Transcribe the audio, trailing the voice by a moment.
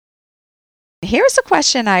Here's a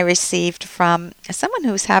question I received from someone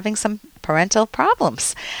who's having some parental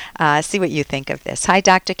problems. See what you think of this. Hi,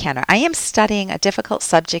 Dr. Kenner. I am studying a difficult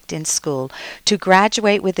subject in school to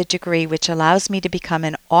graduate with a degree which allows me to become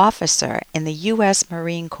an officer in the U.S.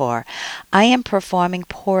 Marine Corps. I am performing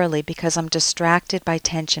poorly because I'm distracted by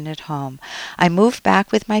tension at home. I moved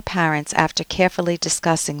back with my parents after carefully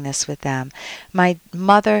discussing this with them. My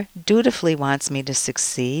mother dutifully wants me to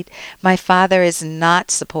succeed. My father is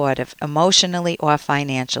not supportive emotionally or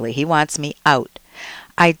financially. He wants me out.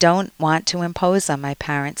 I don't want to impose on my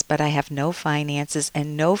parents, but I have no finances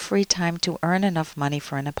and no free time to earn enough money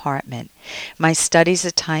for an apartment. My studies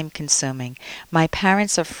are time-consuming. My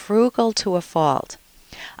parents are frugal to a fault.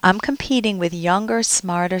 I'm competing with younger,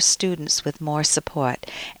 smarter students with more support.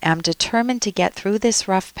 I'm determined to get through this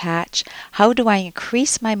rough patch. How do I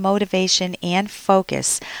increase my motivation and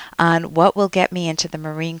focus on what will get me into the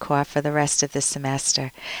Marine Corps for the rest of the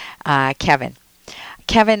semester?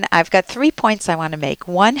 Kevin, I've got 3 points I want to make.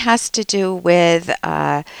 One has to do with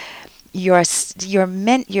your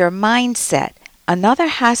mindset. Another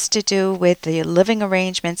has to do with the living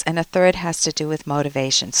arrangements, and a third has to do with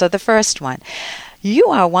motivation. So the first one, you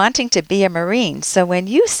are wanting to be a Marine. So when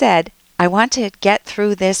you said, I want to get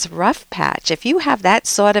through this rough patch, if you have that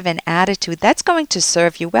sort of an attitude, that's going to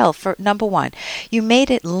serve you well. For number one, you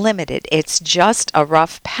made it limited. It's just a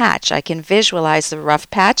rough patch. I can visualize the rough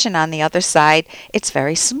patch, and on the other side, it's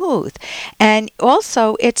very smooth. And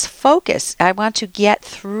also, it's focus. I want to get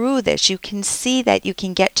through this. You can see that you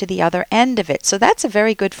can get to the other end of it. So that's a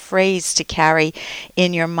very good phrase to carry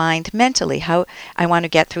in your mind mentally, how I want to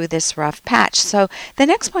get through this rough patch. So the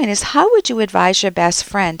next point is, how would you advise your best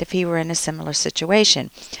friend if he were in a similar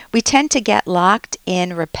situation? We tend to get locked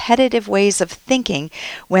in repetitive ways of thinking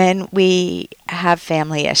when we have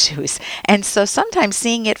family issues. And so sometimes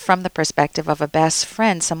seeing it from the perspective of a best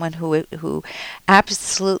friend, someone who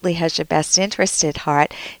absolutely has your best interest at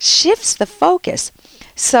heart, shifts the focus.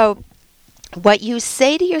 So what you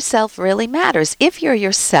say to yourself really matters. If you're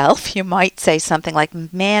yourself, you might say something like,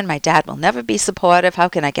 man, my dad will never be supportive. How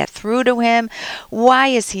can I get through to him? Why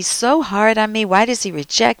is he so hard on me? Why does he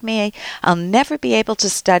reject me? I'll never be able to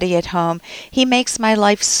study at home. He makes my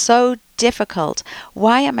life so difficult.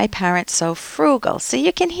 Why are my parents so frugal? So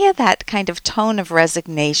you can hear that kind of tone of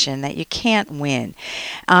resignation that you can't win.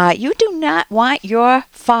 You do not want your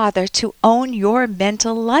father to own your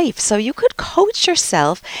mental life. So you could coach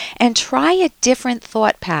yourself and try a different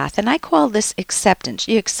thought path. And I call this acceptance.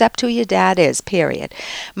 You accept who your dad is, period.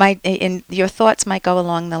 Your thoughts might go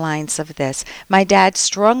along the lines of this. My dad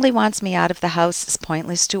strongly wants me out of the house. It's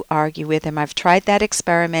pointless to argue with him. I've tried that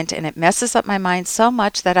experiment and it messes up my mind so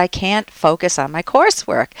much that I can't focus on my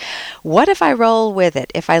coursework. What if I roll with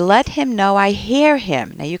it? If I let him know I hear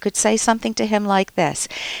him? Now you could say something to him like this: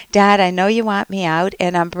 Dad, I know you want me out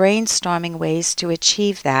and I'm brainstorming ways to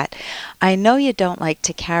achieve that. I know you don't like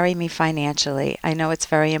to carry me financially. I know it's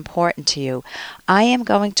very important to you. I am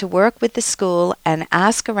going to work with the school and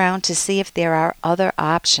ask around to see if there are other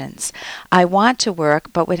options. I want to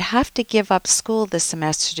work but would have to give up school this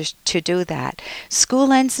semester to do that.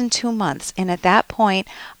 School ends in 2 months, and at that point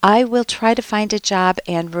I will try to find a job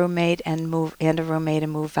and a roommate and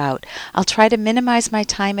move out. I'll try to minimize my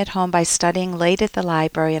time at home by studying late at the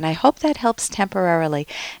library, and I hope that helps temporarily.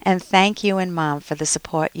 And thank you and Mom for the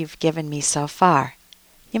support you've given me so far.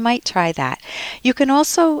 You might try that. You can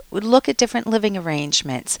also look at different living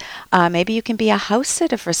arrangements. Maybe you can be a house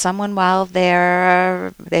sitter for someone while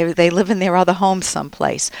they live in their other home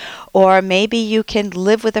someplace. Or maybe you can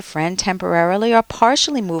live with a friend temporarily or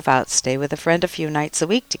partially move out, stay with a friend a few nights a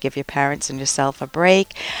week to give your parents and yourself a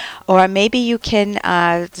break. Or maybe you can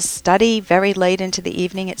study very late into the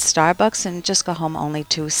evening at Starbucks and just go home only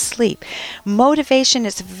to sleep. Motivation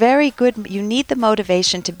is very good. You need the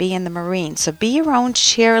motivation to be in the Marines. So be your own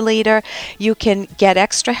cheerleader. You can get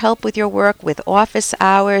extra help with your work with office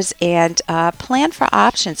hours, and plan for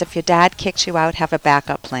options. If your dad kicks you out, have a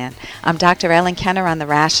backup plan. I'm Dr. Ellen Kenner on the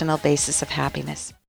Rational Basis of Happiness.